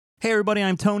Hey everybody,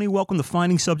 I'm Tony. Welcome to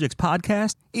Finding Subjects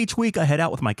Podcast. Each week I head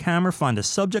out with my camera, find a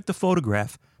subject to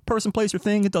photograph, person, place, or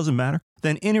thing, it doesn't matter,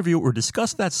 then interview or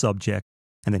discuss that subject,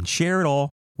 and then share it all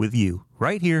with you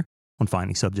right here on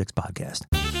Finding Subjects Podcast.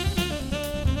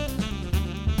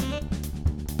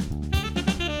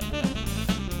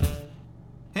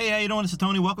 Hey, how you doing? This is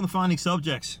Tony. Welcome to Finding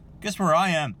Subjects. Guess where I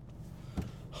am?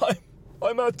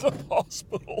 I'm at the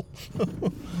hospital.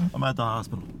 I'm at the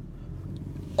hospital.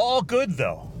 All good,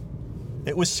 though.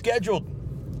 It was scheduled.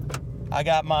 I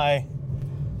got my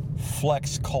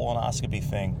flex colonoscopy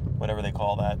thing, whatever they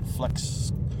call that,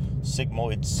 flex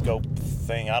sigmoid scope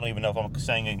thing. I don't even know if I'm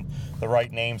saying the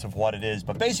right names of what it is,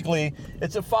 but basically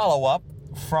it's a follow-up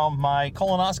from my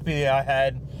colonoscopy I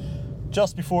had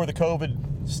just before the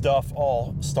COVID stuff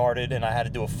all started, and I had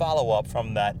to do a follow-up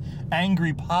from that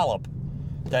angry polyp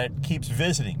that keeps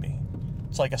visiting me.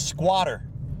 It's like a squatter.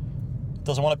 It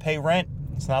doesn't want to pay rent.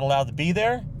 It's not allowed to be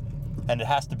there, and it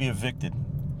has to be evicted.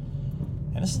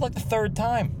 And this is like the third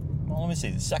time. Well, let me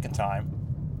see, the second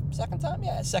time. Second time?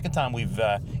 Yeah, second time we've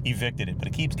evicted it, but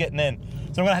it keeps getting in. So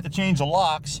I'm going to have to change the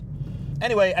locks.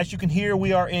 Anyway, as you can hear,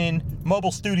 we are in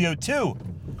Mobile Studio 2.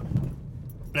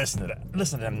 Listen to that.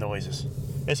 Listen to them noises.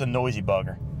 It's a noisy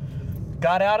bugger.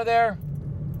 Got out of there,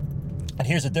 and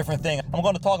here's a different thing. I'm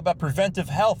going to talk about preventive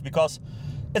health because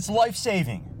it's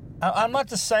life-saving. I'm not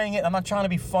just saying it. I'm not trying to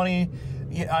be funny.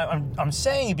 I'm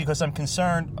saying it because I'm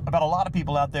concerned about a lot of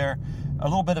people out there, a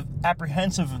little bit of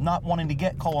apprehensive of not wanting to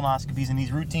get colonoscopies and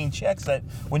these routine checks that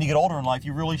when you get older in life,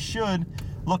 you really should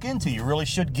look into, you really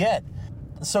should get.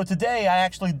 So today I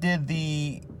actually did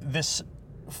this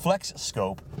flex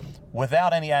scope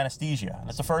without any anesthesia. And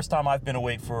it's the first time I've been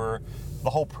awake for the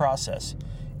whole process.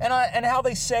 And how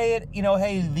they say it, you know,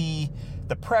 hey,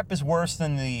 the prep is worse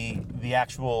than the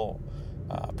actual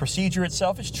procedure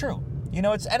itself. Is true. You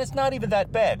know, it's not even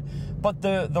that bad, but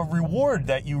the reward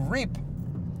that you reap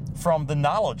from the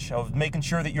knowledge of making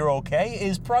sure that you're okay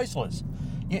is priceless.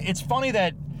 It's funny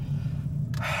that,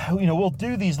 you know, we'll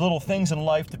do these little things in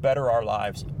life to better our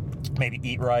lives, maybe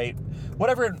eat right,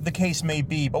 whatever the case may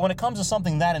be, but when it comes to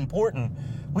something that important,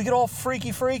 we get all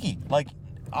freaky. Like,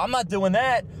 I'm not doing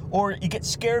that, or you get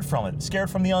scared from it, scared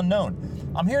from the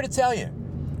unknown. I'm here to tell you,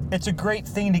 it's a great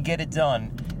thing to get it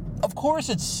done. Of course,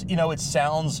 it's, you know, it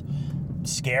sounds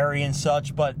scary and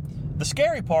such, but the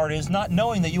scary part is not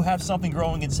knowing that you have something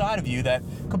growing inside of you that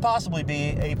could possibly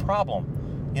be a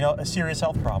problem, you know, a serious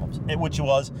health problem, which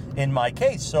was in my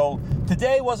case. So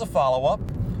today was a follow-up.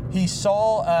 He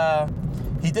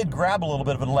did grab a little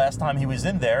bit of it the last time he was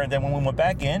in there, and then when we went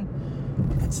back in,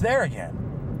 it's there again.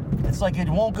 It's like it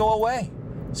won't go away.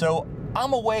 So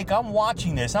I'm awake, I'm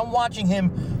watching this, I'm watching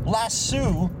him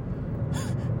lasso,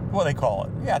 what do they call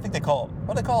it? Yeah, I think they call it,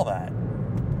 what do they call that?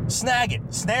 Snag it,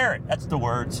 snare it, that's the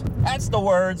words.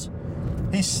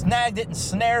 He snagged it and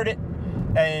snared it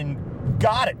and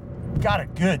got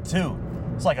it good too.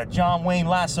 It's like a John Wayne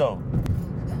lasso.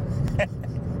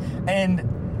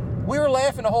 And we were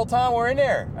laughing the whole time we're in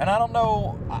there, and I don't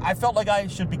know, I felt like I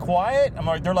should be quiet.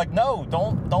 They're like, no,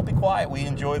 don't be quiet, we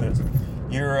enjoy this.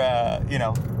 You're, you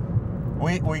know,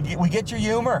 we get your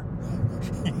humor.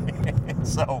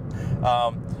 So,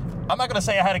 I'm not going to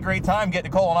say I had a great time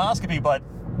getting a colonoscopy, but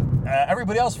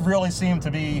everybody else really seemed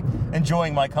to be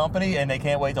enjoying my company, and they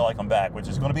can't wait till I come back, which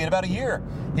is going to be in about a year.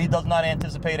 He does not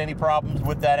anticipate any problems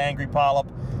with that angry polyp.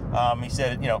 He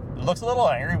said, you know, it looks a little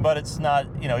angry, but it's not,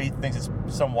 you know, he thinks it's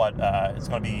somewhat, it's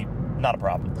going to be not a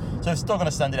problem. So he's still going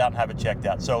to send it out and have it checked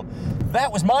out. So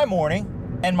that was my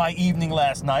morning and my evening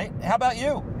last night. How about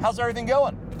you? How's everything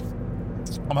going?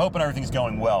 I'm hoping everything's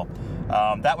going well.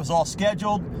 That was all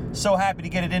scheduled. So happy to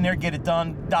get it in there, get it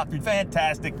done. Doctor,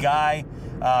 fantastic guy.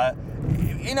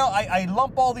 You know, I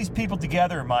lump all these people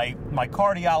together. My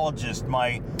cardiologist,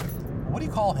 what do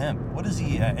you call him? What is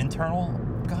he, internal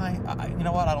guy? You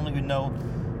know what? I don't even know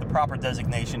the proper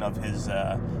designation of his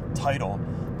title.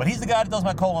 But he's the guy that does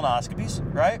my colonoscopies,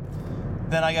 right?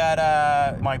 Then I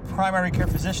got my primary care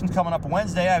physician coming up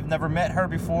Wednesday. I've never met her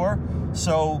before.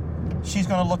 So she's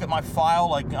going to look at my file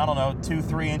like, I don't know,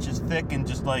 2-3 inches thick and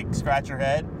just like scratch her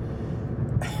head.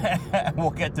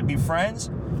 We'll get to be friends.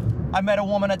 I met a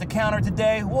woman at the counter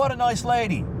today. What a nice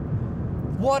lady.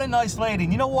 What a nice lady.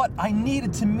 And you know what? I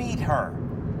needed to meet her.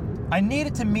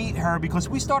 Because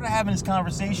we started having this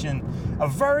conversation, a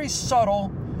very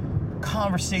subtle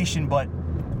conversation, but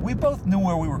we both knew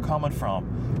where we were coming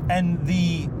from. And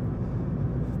the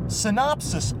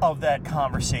synopsis of that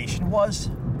conversation was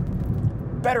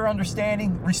better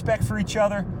understanding, respect for each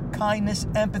other, kindness,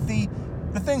 empathy,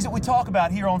 the things that we talk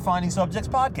about here on Finding Subjects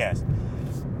Podcast.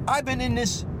 I've been in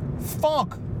this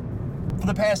funk for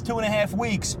the past 2.5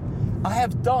 weeks, I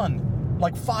have done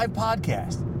like 5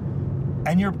 podcasts.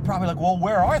 And you're probably like, well,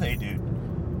 where are they, dude?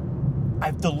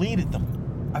 I've deleted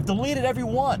them. I've deleted every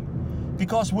one.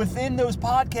 Because within those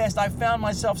podcasts, I found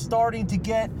myself starting to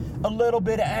get a little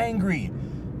bit angry.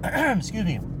 Excuse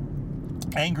me.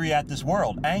 Angry at this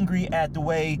world. Angry at the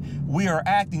way we are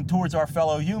acting towards our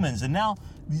fellow humans. And now,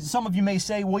 some of you may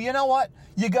say, well, you know what?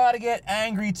 You got to get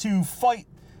angry to fight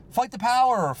the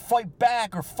power, or fight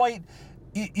back, or fight,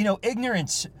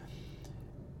 ignorance.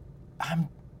 I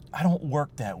don't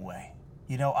work that way.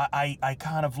 I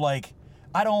kind of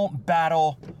I don't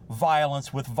battle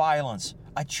violence with violence.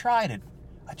 I tried it.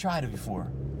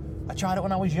 Before. I tried it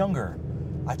when I was younger.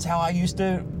 That's how I used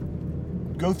to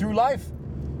go through life.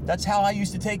 That's how I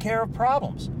used to take care of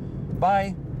problems.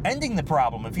 By ending the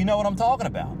problem, if you know what I'm talking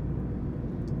about.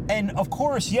 And of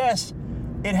course, yes,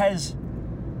 it has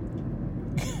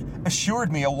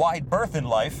assured me a wide berth in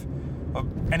life.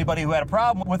 Anybody who had a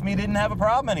problem with me didn't have a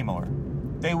problem anymore.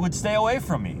 They would stay away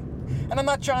from me. And I'm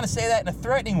not trying to say that in a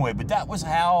threatening way, but that's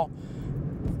how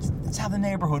the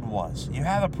neighborhood was. You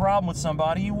have a problem with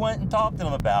somebody, you went and talked to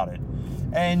them about it.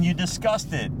 And you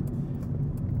discussed it,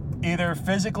 either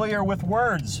physically or with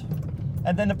words.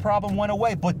 And then the problem went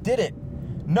away. But did it?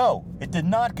 No, it did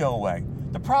not go away.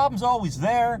 The problem's always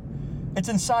there. It's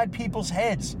inside people's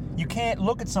heads. You can't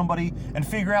look at somebody and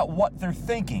figure out what they're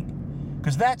thinking.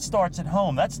 Because that starts at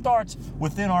home. That starts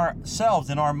within ourselves,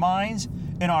 in our minds,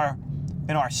 in our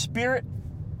spirit.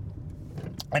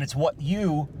 And it's what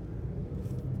you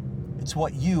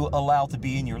allow to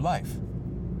be in your life.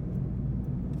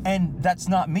 And that's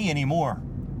not me anymore.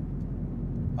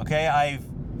 Okay,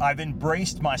 I've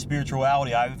embraced my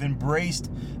spirituality. I've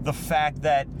embraced the fact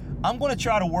that I'm going to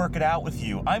try to work it out with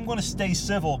you. I'm going to stay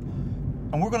civil,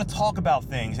 and we're going to talk about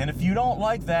things. And if you don't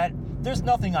like that, there's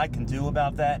nothing I can do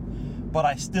about that. But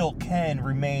I still can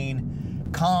remain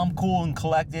calm, cool, and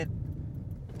collected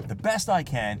the best I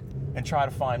can and try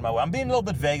to find my way. I'm being a little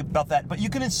bit vague about that, but you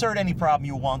can insert any problem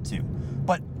you want to.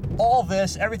 But all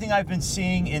this, everything I've been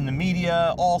seeing in the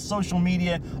media, all social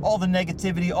media, all the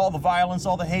negativity, all the violence,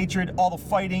 all the hatred, all the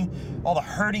fighting, all the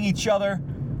hurting each other,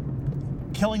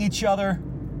 killing each other,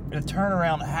 the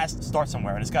turnaround has to start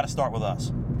somewhere, and it's got to start with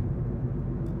us.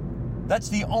 That's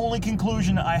the only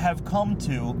conclusion I have come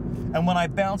to. And when I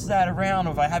bounce that around,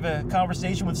 if I have a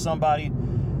conversation with somebody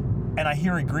and I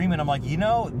hear agreement, I'm like,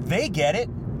 they get it.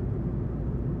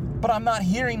 But I'm not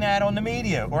hearing that on the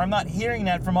media, or I'm not hearing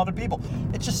that from other people.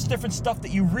 It's just different stuff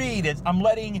that you read. I'm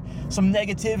letting some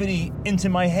negativity into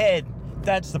my head.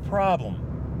 That's the problem.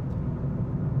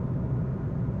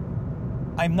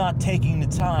 I'm not taking the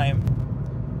time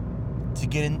to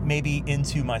get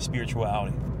into my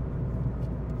spirituality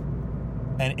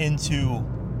and into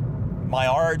my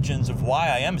origins of why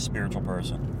I am a spiritual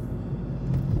person.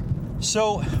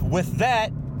 So with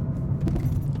that,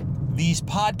 these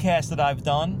podcasts that I've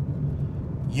done,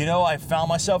 I found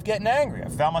myself getting angry. I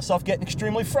found myself getting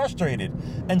extremely frustrated.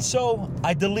 And so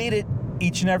I deleted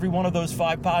each and every one of those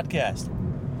 5 podcasts.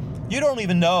 You don't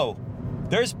even know.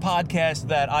 There's podcasts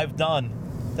that I've done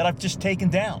that I've just taken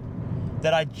down,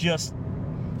 that I just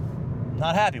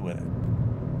not happy with it.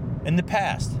 In the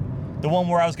past, the one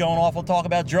where I was going off, I'll talk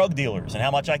about drug dealers and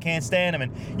how much I can't stand them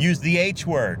and use the H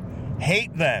word,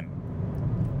 hate them.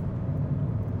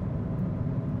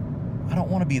 I don't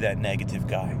want to be that negative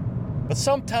guy. But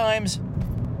sometimes,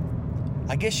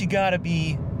 I guess you gotta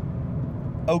be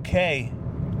okay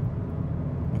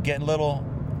with getting a little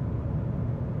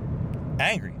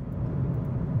angry.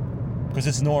 Because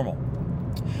it's normal.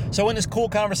 So in this cool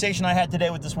conversation I had today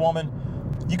with this woman,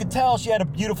 you could tell she had a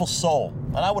beautiful soul.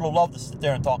 And I would have loved to sit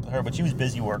there and talk to her, but she was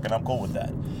busy working. I'm cool with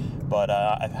that. But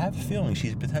I have a feeling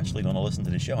she's potentially going to listen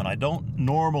to the show. And I don't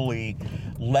normally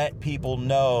let people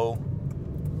know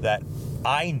that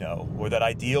I know or that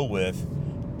I deal with,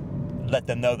 let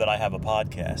them know that I have a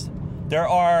podcast. There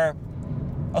are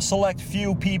a select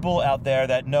few people out there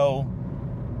that know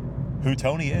who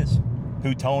Tony is,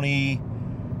 who Tony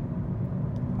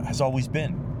has always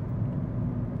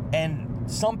been. And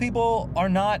some people are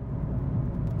not,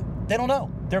 they don't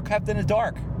know. They're kept in the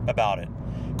dark about it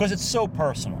because it's so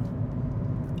personal.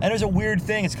 And there's a weird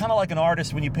thing. It's kind of like an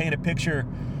artist when you paint a picture.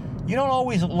 You don't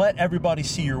always let everybody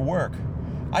see your work.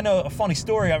 I know a funny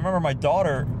story. I remember my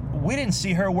daughter, we didn't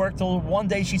see her work till one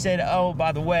day she said, oh,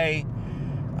 by the way,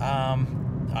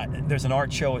 there's an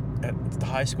art show at the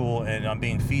high school and I'm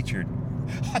being featured.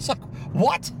 I was like,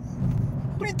 what?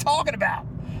 What are you talking about?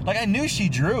 Like, I knew she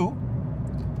drew,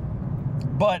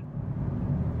 but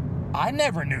I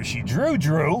never knew she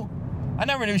drew. I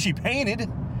never knew she painted.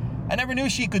 I never knew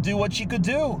she could do what she could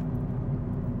do.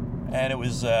 and it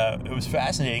was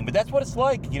fascinating. But that's what it's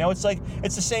like. It's like,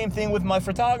 it's the same thing with my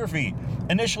photography.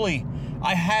 Initially,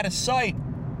 I had a site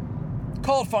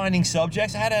called Finding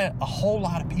Subjects. I had a whole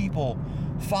lot of people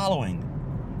following,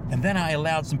 and then I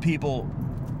allowed some people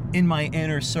in my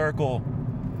inner circle,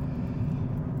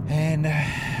 and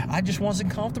I just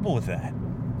wasn't comfortable with that.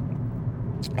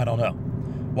 I don't know.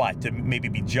 Why? To maybe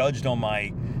be judged on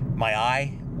my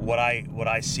eye? What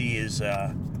I see is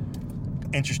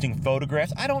interesting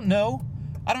photographs? I don't know.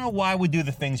 I don't know why we do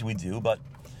the things we do, but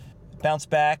bounced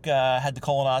back, had the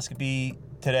colonoscopy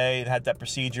today, had that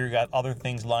procedure, got other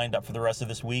things lined up for the rest of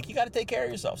this week. You got to take care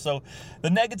of yourself. So the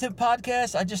negative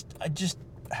podcast, I just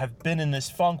have been in this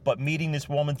funk, but meeting this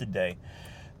woman today,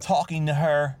 talking to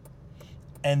her,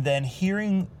 and then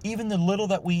hearing even the little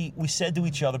that we said to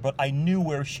each other, but I knew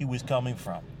where she was coming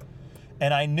from.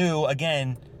 And I knew,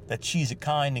 again, that she's a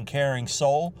kind and caring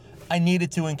soul. I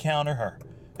needed to encounter her.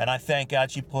 And I thank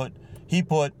God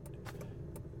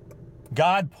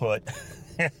God put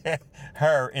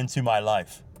her into my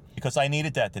life, because I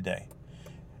needed that today.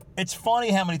 It's funny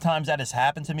how many times that has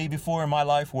happened to me before in my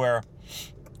life, where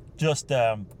just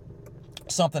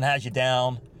something has you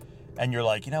down and you're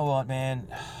like, you know what, man,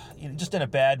 you're just in a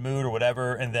bad mood or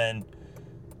whatever, and then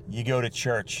you go to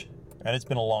church. And it's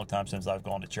been a long time since I've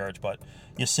gone to church, but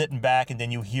you're sitting back and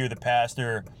then you hear the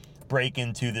pastor break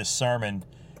into this sermon,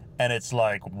 and it's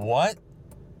like, what?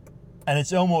 And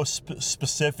it's almost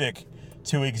specific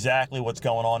to exactly what's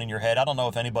going on in your head. I don't know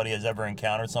if anybody has ever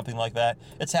encountered something like that.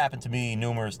 It's happened to me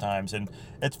numerous times, and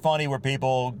it's funny where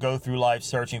people go through life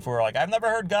searching for, like, I've never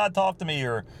heard God talk to me,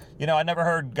 or, I never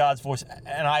heard God's voice,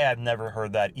 and I have never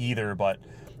heard that either, but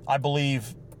I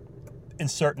believe in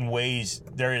certain ways,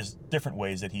 there is different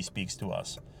ways that he speaks to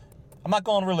us. I'm not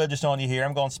going religious on you here,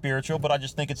 I'm going spiritual, but I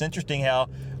just think it's interesting how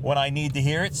when I need to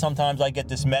hear it, sometimes I get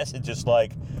this message just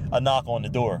like a knock on the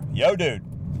door. Yo, dude,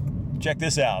 check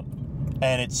this out.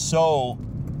 And it's so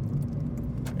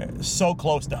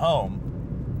close to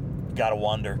home, you gotta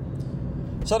wonder.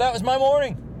 So that was my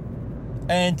morning.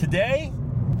 And today,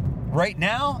 right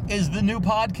now, is the new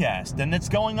podcast, and it's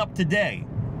going up today.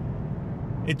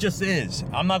 It just is.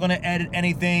 I'm not going to edit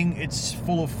anything. It's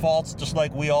full of faults, just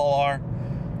like we all are.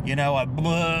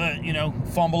 I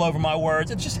fumble over my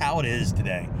words. It's just how it is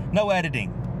today. No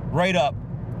editing. Right up.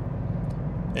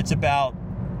 It's about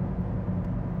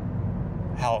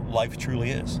how life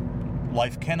truly is.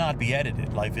 Life cannot be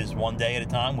edited. Life is one day at a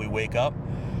time. We wake up.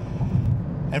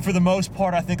 And for the most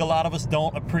part, I think a lot of us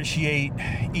don't appreciate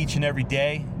each and every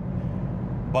day.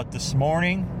 But this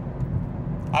morning,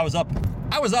 I was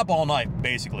up all night,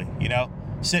 basically,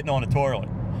 sitting on the toilet,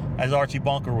 as Archie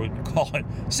Bunker would call it,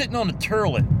 sitting on the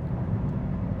turlet.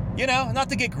 Not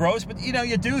to get gross, but,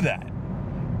 you do that.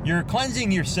 You're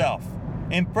cleansing yourself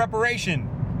in preparation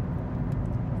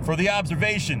for the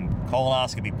observation,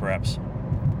 colonoscopy preps.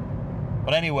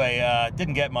 But anyway,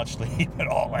 didn't get much sleep at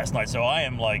all last night, so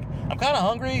I'm kind of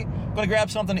hungry. I'm going to grab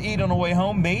something to eat on the way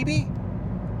home, maybe?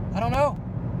 I don't know.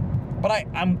 But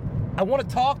I want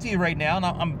to talk to you right now, and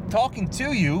I'm talking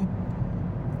to you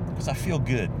because I feel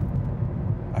good.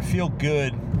 I feel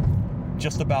good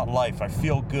just about life. I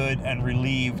feel good and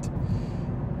relieved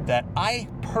that I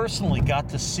personally got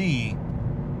to see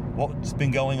what's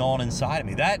been going on inside of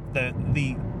me.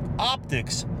 The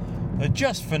optics are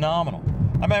just phenomenal.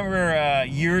 I remember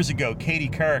years ago, Katie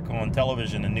Couric on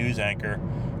television, a news anchor,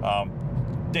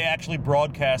 they actually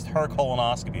broadcast her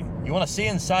colonoscopy. You want to see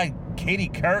inside Katie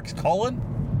Couric's colon?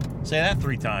 Say that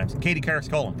 3 times. Katie Couric's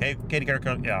colon. Okay? Katie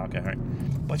Couric. Yeah, okay, all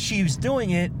right. But she was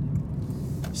doing it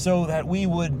so that we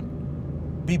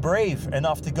would be brave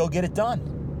enough to go get it done.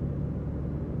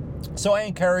 So I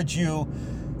encourage you,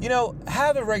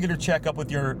 have a regular checkup with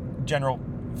your general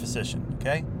physician,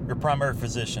 okay? Your primary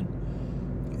physician.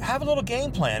 Have a little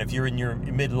game plan if you're in your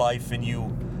midlife and you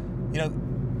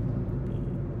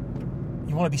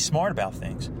want to be smart about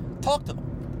things. Talk to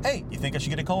them. Hey, you think I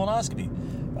should get a colonoscopy?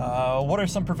 What are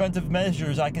some preventive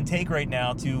measures I can take right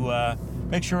now to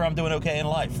make sure I'm doing okay in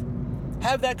life?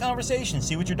 Have that conversation.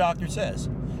 See what your doctor says.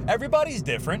 Everybody's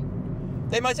different.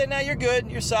 They might say, nah, you're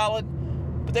good, you're solid.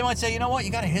 But they might say, you know what,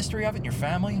 you got a history of it in your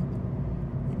family?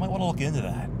 You might want to look into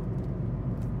that.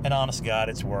 And honest to God,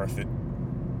 it's worth it.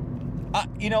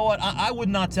 You know what, I would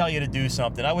not tell you to do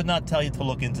something. I would not tell you to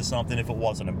look into something if it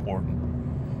wasn't important.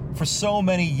 For so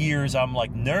many years, I'm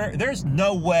like, there's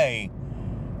no way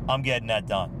I'm getting that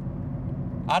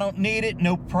done. I don't need it,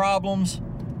 no problems.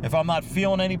 If I'm not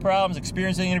feeling any problems,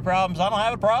 experiencing any problems, I don't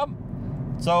have a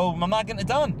problem. So I'm not getting it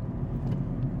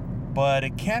done. But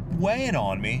it kept weighing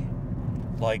on me.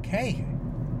 Like, hey,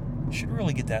 you should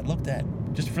really get that looked at.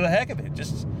 Just for the heck of it.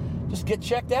 Just get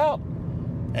checked out.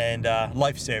 And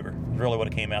lifesaver is really what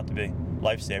it came out to be.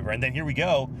 Lifesaver. And then here we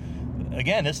go.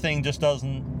 Again, this thing just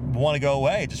doesn't want to go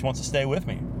away. It just wants to stay with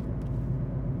me.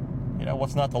 You know,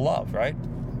 what's not to love, right?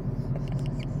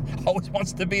 Always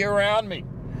wants to be around me.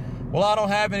 Well, I don't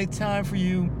have any time for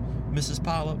you, Mrs.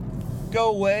 Polyp. Go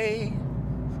away.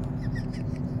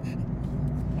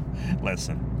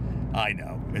 Listen, I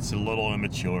know, it's a little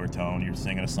immature tone. You're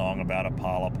singing a song about a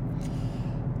polyp.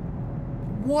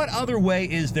 What other way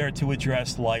is there to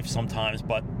address life sometimes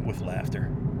but with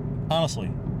laughter? Honestly,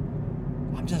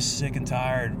 I'm just sick and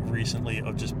tired recently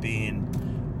of just being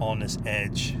on this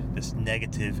edge, this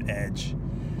negative edge,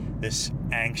 this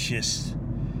anxious,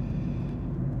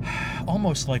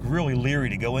 almost like really leery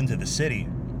to go into the city.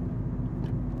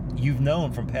 You've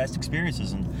known from past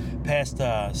experiences and past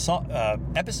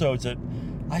episodes that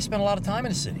I spent a lot of time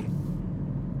in the city.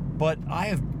 But I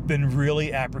have been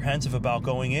really apprehensive about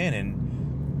going in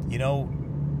and, you know,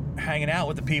 hanging out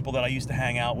with the people that I used to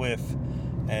hang out with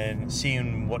and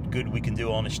seeing what good we can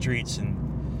do on the streets,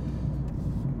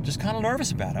 and just kind of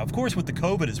nervous about it. Of course, with the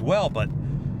COVID as well, but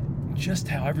just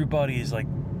how everybody is like,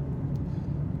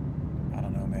 I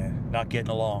don't know, man, not getting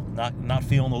along, not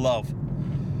feeling the love.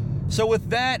 So with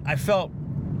that, I felt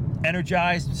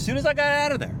energized as soon as I got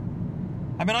out of there.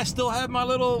 I mean, I still have my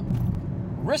little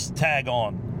wrist tag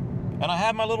on, and I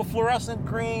have my little fluorescent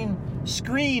green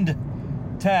screened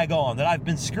tag on that I've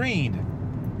been screened.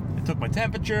 It took my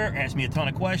temperature, asked me a ton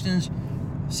of questions,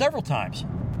 several times.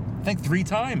 I think 3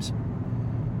 times.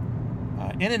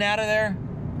 In and out of there,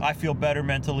 I feel better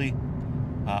mentally.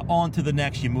 On to the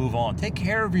next, you move on. Take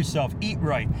care of yourself, eat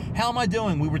right. How am I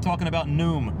doing? We were talking about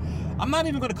Noom. I'm not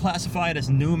even going to classify it as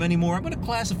Noom anymore. I'm going to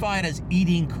classify it as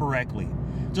eating correctly.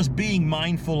 Just being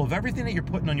mindful of everything that you're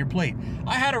putting on your plate.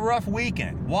 I had a rough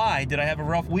weekend. Why did I have a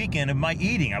rough weekend of my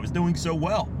eating? I was doing so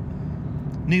well.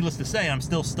 Needless to say, I'm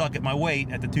still stuck at my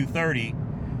weight at the 230.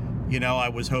 You know, I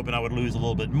was hoping I would lose a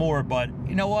little bit more, but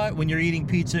you know what? When you're eating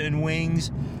pizza and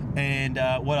wings, and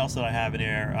what else did I have in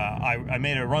there? I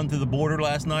made a run to the border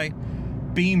last night.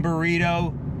 Bean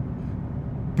burrito,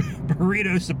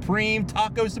 burrito supreme,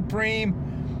 taco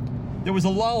supreme. There was a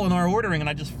lull in our ordering, and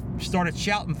I just started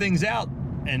shouting things out,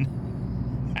 and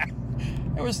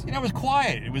it was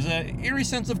quiet. It was an eerie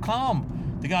sense of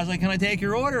calm. The guy's like, "Can I take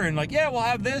your order?" And like, "Yeah, we'll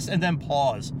have this," and then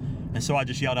pause. And so I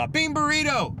just yelled out, "Bean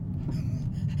burrito!"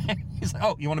 He's like,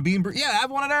 "Oh, you want a bean burrito?" "Yeah,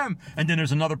 have one of them." And then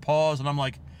there's another pause, and I'm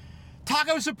like,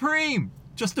 "Taco supreme!"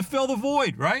 Just to fill the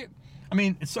void, right? I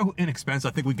mean, it's so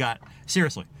inexpensive. I think we got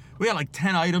like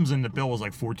 10 items, and the bill was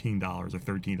like $14 or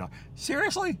 $13.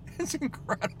 Seriously? It's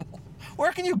incredible.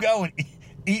 Where can you go and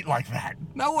eat like that?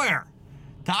 Nowhere.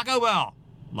 Taco Bell.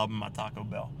 Loving my Taco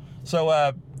Bell.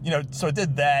 So, so I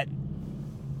did that.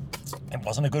 It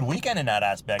wasn't a good weekend in that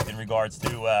aspect in regards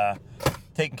to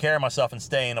taking care of myself and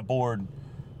staying aboard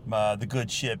the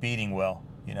good ship, eating well,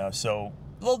 so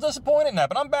a little disappointed in that,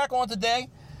 but I'm back on today.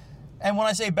 And when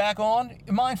I say back on,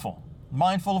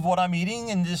 mindful of what I'm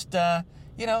eating, and just,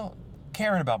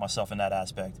 caring about myself in that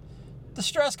aspect. The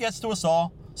stress gets to us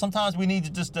all. Sometimes we need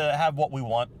to just have what we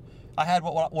want. I had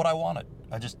what I wanted.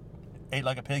 I just ate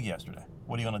like a pig yesterday.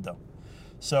 What are you going to do?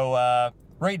 So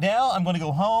right now, I'm going to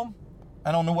go home.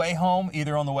 And on the way home,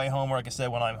 either on the way home or like I said,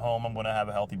 when I'm home, I'm going to have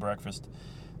a healthy breakfast.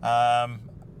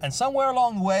 And somewhere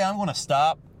along the way, I'm going to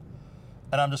stop.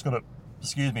 And I'm just going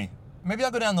to, maybe I'll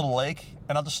go down to the lake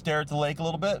and I'll just stare at the lake a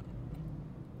little bit.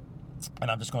 And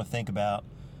I'm just going to think about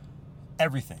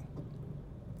everything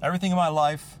in my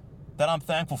life that I'm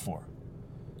thankful for.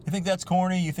 You think that's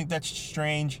corny? You think that's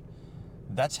strange?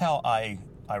 That's how I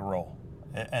roll.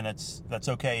 And that's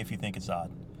okay if you think it's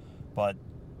odd. But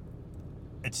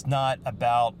it's not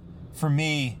about, for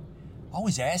me,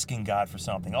 always asking God for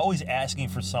something, always asking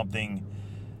for something.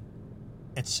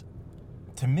 It's,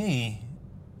 to me,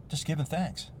 just giving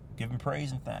thanks, giving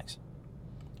praise and thanks.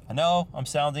 I know I'm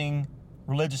sounding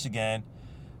religious again.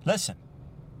 Listen,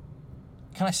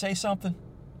 can I say something?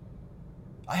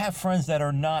 I have friends that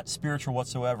are not spiritual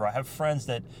whatsoever. I have friends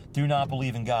that do not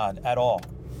believe in God at all.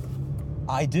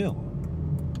 I do.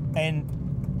 And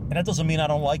that doesn't mean I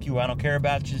don't like you, I don't care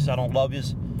about you, I don't love you.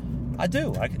 I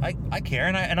do. I care,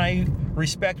 and I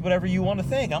respect whatever you want to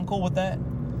think. I'm cool with that.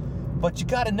 But you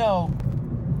got to know,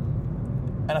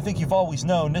 and I think you've always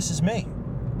known, this is me.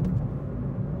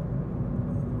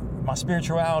 My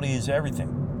spirituality is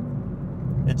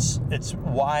everything. It's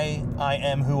why I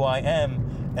am who I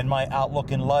am, and my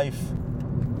outlook in life,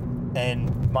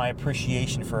 and my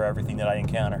appreciation for everything that I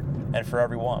encounter, and for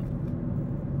everyone.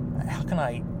 How can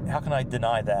I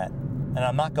deny that? And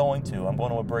I'm not going to. I'm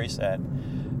going to embrace that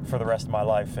for the rest of my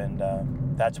life, and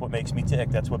that's what makes me tick.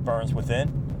 That's what burns within.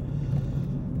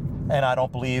 And I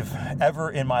don't believe ever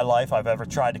in my life I've ever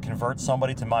tried to convert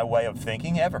somebody to my way of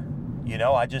thinking, ever. You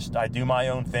know, I do my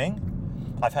own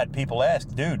thing. I've had people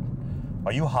ask, dude,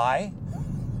 are you high?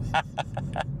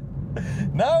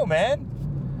 No,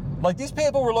 man. Like, these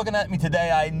people were looking at me today,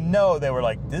 I know they were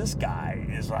like, this guy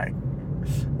is like,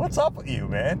 what's up with you,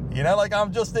 man? You know, like,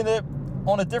 I'm just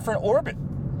on a different orbit.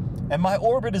 And my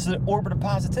orbit is an orbit of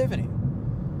positivity.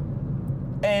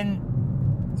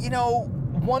 And, you know,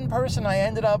 one person I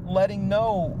ended up letting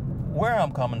know where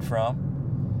I'm coming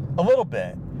from a little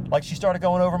bit. Like, she started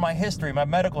going over my history, my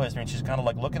medical history, and she's kind of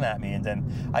like looking at me, and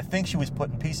then I think she was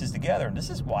putting pieces together. And this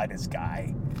is why this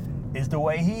guy is the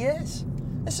way he is.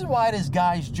 This is why this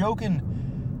guy's joking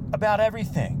about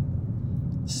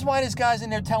everything. This is why this guy's in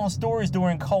there telling stories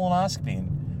during colonoscopy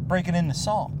and breaking into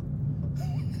song.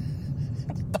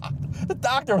 The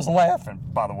doctor was laughing,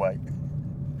 by the way.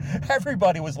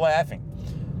 Everybody was laughing.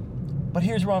 But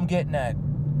here's where I'm getting at.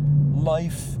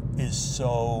 Life is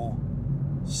so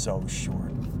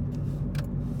short.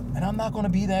 And I'm not going to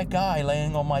be that guy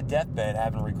laying on my deathbed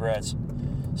having regrets,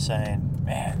 saying,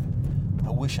 man,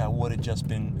 I wish I would have just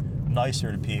been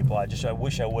nicer to people. I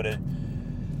wish I would have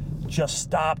just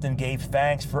stopped and gave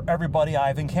thanks for everybody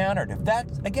I've encountered. If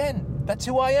that's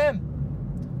who I am.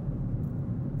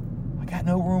 I got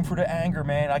no room for the anger,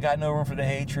 man. I got no room for the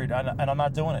hatred, and I'm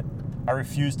not doing it. I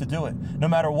refuse to do it. No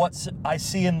matter what I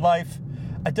see in life,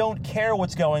 I don't care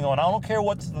what's going on. I don't care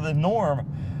what's the norm.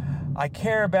 I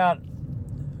care about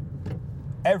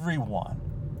everyone.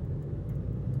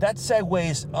 That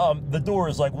segues, the door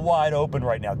is like wide open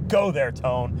right now. Go there,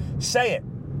 Tone. Say it.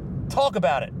 Talk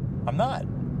about it. I'm not.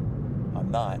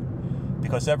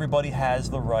 Because everybody has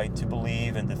the right to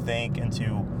believe and to think and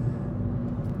to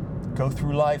go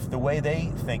through life the way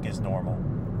they think is normal.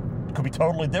 It could be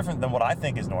totally different than what I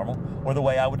think is normal or the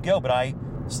way I would go, but I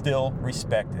still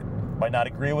respect it. Might not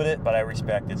agree with it, but I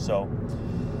respect it. So,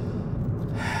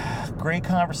 great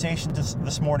conversation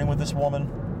this morning with this woman.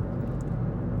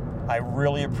 I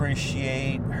really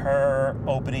appreciate her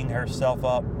opening herself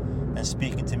up and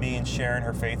speaking to me and sharing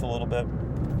her faith a little bit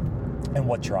and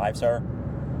what drives her.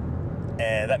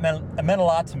 And that meant a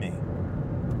lot to me.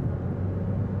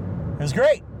 It was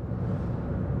great.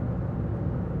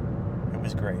 It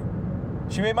was great.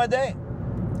 She made my day.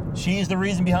 She's the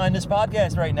reason behind this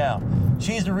podcast right now.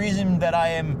 She's the reason that I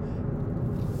am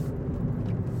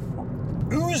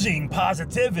oozing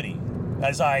positivity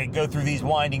as I go through these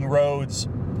winding roads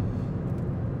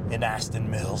in Aston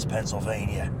Mills,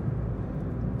 Pennsylvania,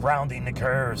 rounding the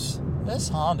curves. This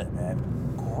Honda,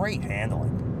 man, great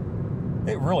handling.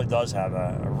 It really does have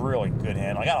a really good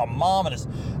handle. I got a mom in a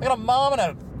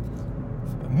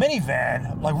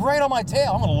minivan, like right on my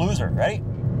tail. I'm gonna lose her. Ready?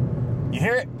 You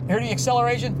hear it? Hear the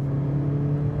acceleration?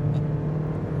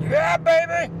 Yeah,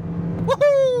 baby!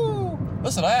 Woohoo!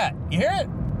 Listen to that. You hear it?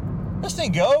 This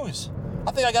thing goes.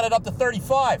 I think I got it up to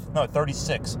 35. No,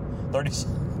 36.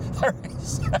 37.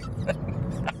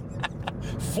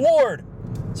 Floored.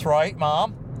 That's right,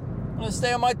 Mom. I'm gonna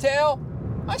stay on my tail.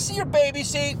 I see your baby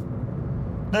seat.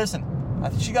 Listen, I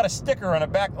think she got a sticker on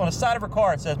the side of her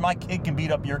car that says, "My kid can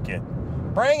beat up your kid."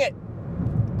 Bring it.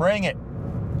 Bring it.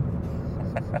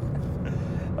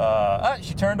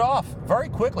 She turned off very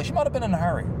quickly. She might have been in a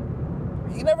hurry.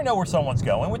 You never know where someone's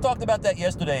going. We talked about that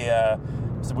yesterday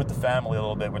with the family a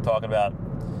little bit. We're talking about...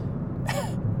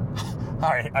 All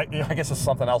right, I guess it's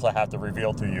something else I have to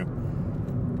reveal to you.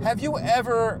 Are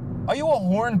you a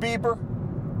horn beeper?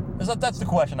 That's the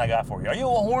question I got for you. Are you a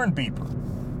horn beeper?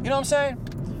 You know what I'm saying?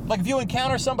 Like, if you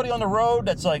encounter somebody on the road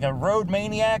that's like a road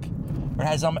maniac or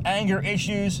has some anger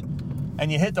issues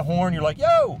and you hit the horn, you're like,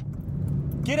 yo,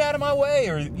 get out of my way,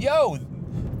 or yo,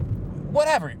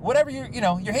 whatever you're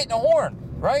hitting a horn,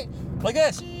 right? Like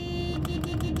this. You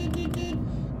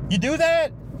do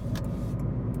that?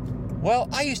 Well,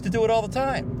 I used to do it all the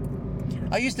time.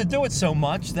 I used to do it so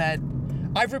much that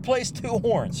I've replaced 2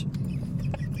 horns.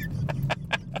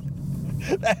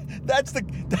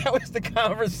 That was the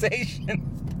conversation.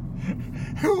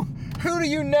 Who do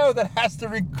you know that has to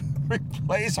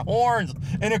replace horns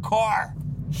in a car?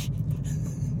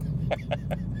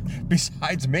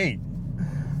 Besides me.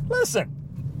 Listen,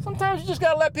 sometimes you just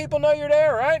gotta let people know you're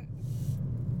there, right?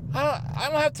 I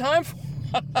don't have time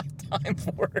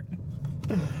for it.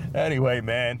 Anyway,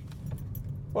 man,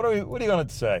 what are you gonna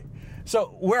say?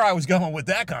 So where I was going with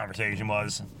that conversation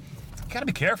was, you gotta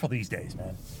be careful these days,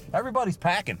 man. Everybody's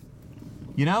packing.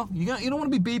 You know, you don't want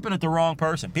to be beeping at the wrong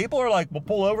person. People are like, will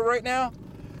pull over right now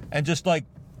and just like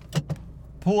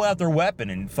pull out their weapon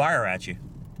and fire at you.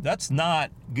 That's not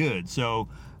good. So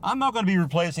I'm not going to be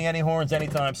replacing any horns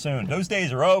anytime soon. Those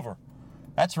days are over.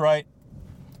 That's right.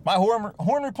 My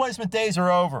horn replacement days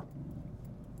are over.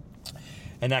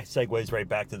 And that segues right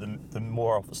back to the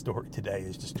moral of the story today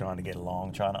is just trying to get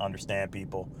along, trying to understand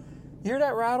people. You hear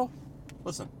that rattle?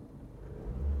 Listen.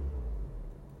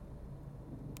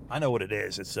 I know what it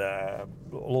is. It's a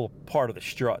little part of the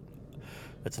strut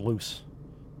that's loose.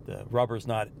 The rubber's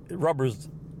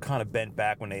kind of bent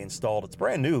back when they installed it. It's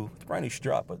brand new. It's a brand new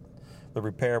strut, but the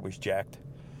repair was jacked.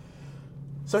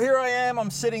 So here I am.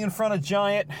 I'm sitting in front of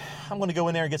Giant. I'm going to go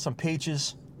in there and get some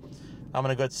peaches. I'm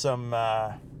going to get some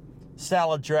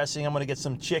salad dressing. I'm going to get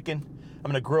some chicken.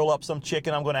 I'm going to grill up some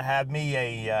chicken. I'm going to have me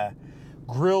a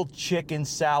grilled chicken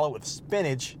salad with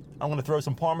spinach. I'm going to throw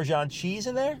some Parmesan cheese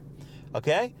in there.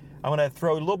 Okay? I'm going to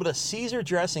throw a little bit of Caesar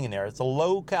dressing in there. It's a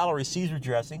low-calorie Caesar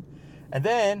dressing. And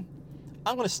then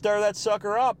I'm going to stir that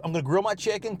sucker up. I'm going to grill my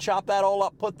chicken, chop that all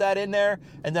up, put that in there,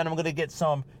 and then I'm going to get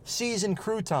some seasoned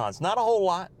croutons. Not a whole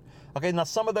lot. Okay, now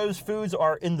some of those foods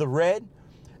are in the red,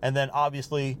 and then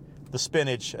obviously the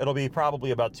spinach. It'll be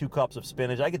probably about 2 cups of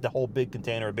spinach. I get the whole big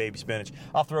container of baby spinach.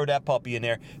 I'll throw that puppy in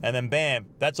there, and then bam,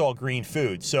 that's all green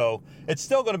food. So it's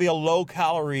still going to be a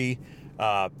low-calorie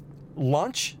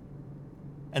lunch,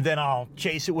 and then I'll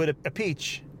chase it with a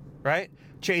peach, right?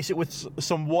 Chase it with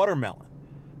some watermelon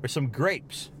or some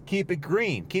grapes. Keep it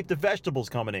green. Keep the vegetables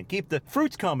coming in. Keep the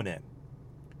fruits coming in.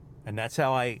 And that's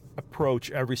how I approach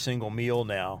every single meal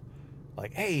now.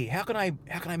 Like, hey, how can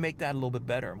I make that a little bit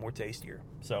better, more tastier?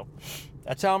 So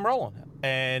that's how I'm rolling.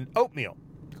 And oatmeal.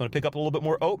 I'm going to pick up a little bit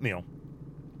more oatmeal.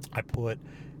 I put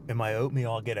in my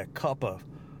oatmeal, I'll get a cup of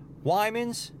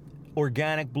Wyman's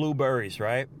organic blueberries,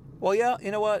 right? Well, yeah,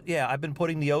 you know what? Yeah, I've been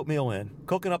putting the oatmeal in,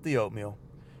 cooking up the oatmeal,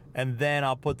 and then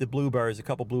I'll put the blueberries, a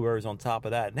couple blueberries on top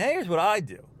of that. And here's what I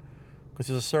do, because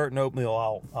there's a certain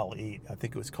oatmeal I'll eat. I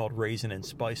think it was called Raisin and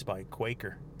Spice by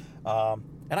Quaker.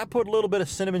 And I put a little bit of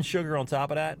cinnamon sugar on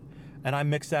top of that, and I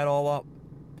mix that all up.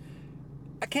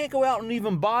 I can't go out and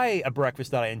even buy a breakfast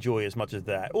that I enjoy as much as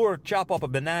that, or chop up a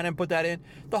banana and put that in.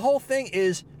 The whole thing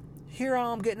is, here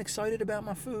I'm getting excited about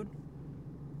my food.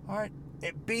 All right.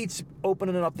 It beats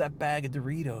opening up that bag of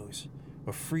Doritos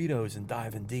or Fritos and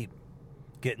diving deep,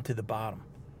 getting to the bottom.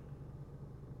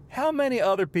 How many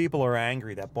other people are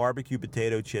angry that barbecue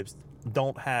potato chips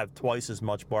don't have twice as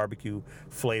much barbecue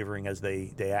flavoring as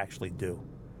they actually do?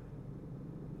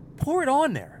 Pour it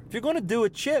on there. If you're going to do a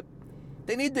chip,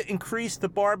 they need to increase the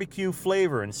barbecue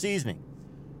flavor and seasoning.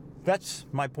 That's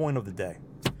my point of the day.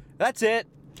 That's it.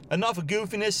 Enough of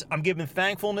goofiness. I'm giving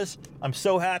thankfulness. I'm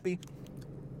so happy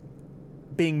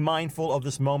being mindful of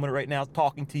this moment right now,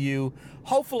 talking to you.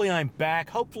 Hopefully I'm back.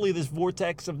 Hopefully this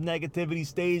vortex of negativity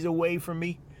stays away from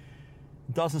me,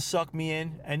 doesn't suck me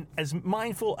in. And as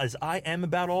mindful as I am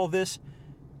about all this,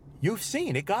 you've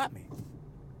seen it got me.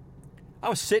 I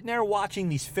was sitting there watching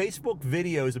these Facebook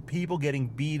videos of people getting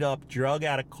beat up, drug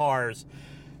out of cars,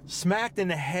 smacked in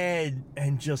the head,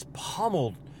 and just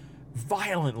pummeled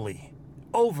violently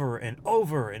over and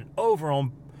over and over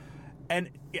on. And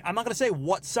I'm not going to say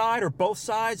what side or both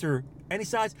sides or any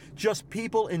sides, just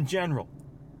people in general.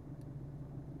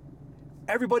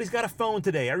 Everybody's got a phone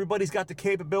today. Everybody's got the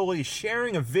capability of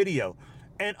sharing a video.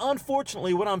 And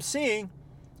unfortunately, what I'm seeing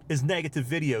is negative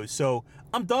videos. So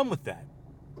I'm done with that.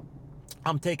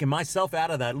 I'm taking myself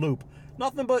out of that loop.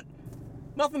 Nothing but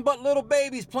little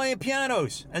babies playing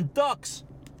pianos and ducks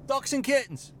and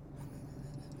kittens.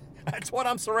 That's what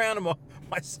I'm surrounding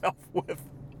myself with.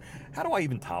 How do I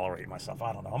even tolerate myself?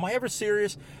 I don't know. Am I ever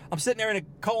serious? I'm sitting there in a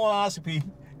colonoscopy,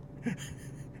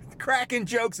 cracking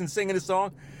jokes and singing a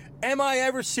song. Am I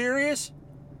ever serious?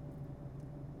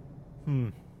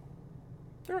 There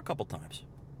are a couple times.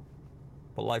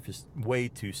 But life is way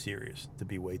too serious to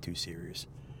be way too serious.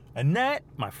 And that,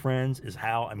 my friends, is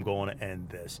how I'm going to end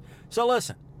this. So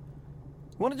listen,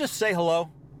 you want to just say hello?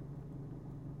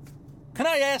 Can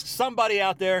I ask somebody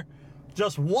out there,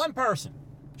 just one person,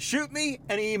 shoot me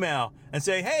an email and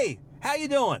say, hey, how you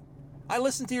doing? I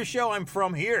listen to your show. I'm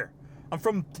from here. I'm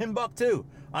from Timbuktu.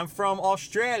 I'm from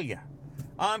Australia.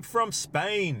 I'm from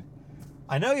Spain.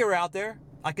 I know you're out there.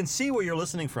 I can see where you're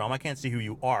listening from. I can't see who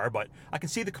you are, but I can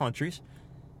see the countries.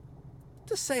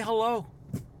 Just say hello.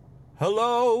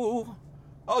 Hello.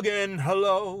 Again,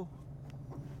 hello.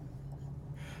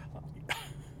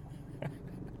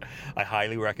 I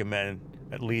highly recommend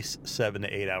at least 7 to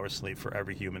 8 hours sleep for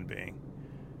every human being.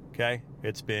 Okay?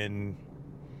 It's been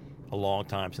a long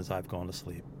time since I've gone to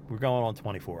sleep. We're going on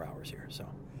 24 hours here, so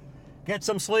get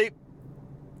some sleep,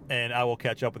 and I will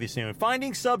catch up with you soon.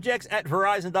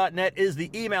 FindingSubjects@Verizon.net is the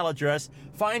email address.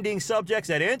 FindingSubjects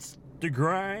at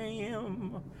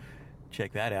Instagram.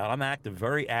 Check that out. I'm active,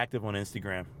 very active on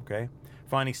Instagram, okay?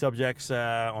 Finding Subjects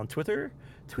on Twitter,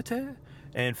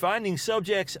 and Finding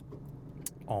Subjects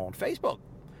on Facebook.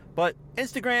 But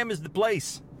Instagram is the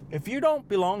place. If you don't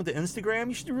belong to Instagram,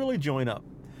 you should really join up.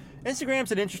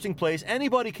 Instagram's an interesting place.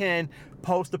 Anybody can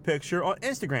post a picture on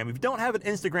Instagram. If you don't have an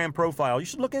Instagram profile, you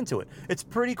should look into it. It's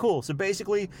pretty cool. So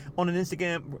basically, on an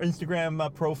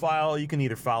Instagram profile, you can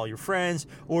either follow your friends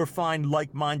or find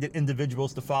like-minded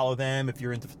individuals to follow them if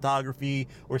you're into photography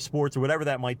or sports or whatever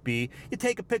that might be. You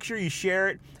take a picture, you share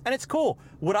it, and it's cool.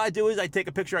 What I do is I take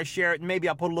a picture, I share it, and maybe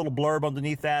I'll put a little blurb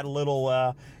underneath that, a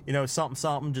little,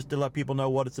 something, just to let people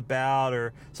know what it's about.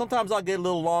 Or sometimes I'll get a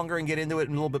little longer and get into it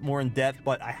a little bit more in depth,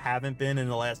 but I haven't been in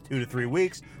the last 2 to 3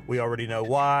 weeks. We already know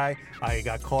why. I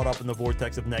got caught up in the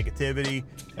vortex of negativity,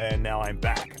 and now I'm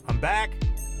back.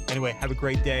 Anyway, have a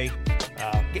great day.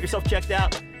 Get yourself checked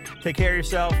out. Take care of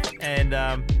yourself, and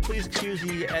please excuse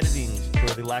the editing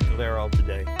or the lack thereof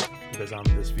today, because I'm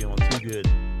just feeling too good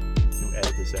to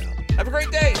edit this out. Have a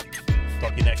great day.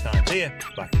 Talk to you next time. See ya.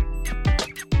 Bye.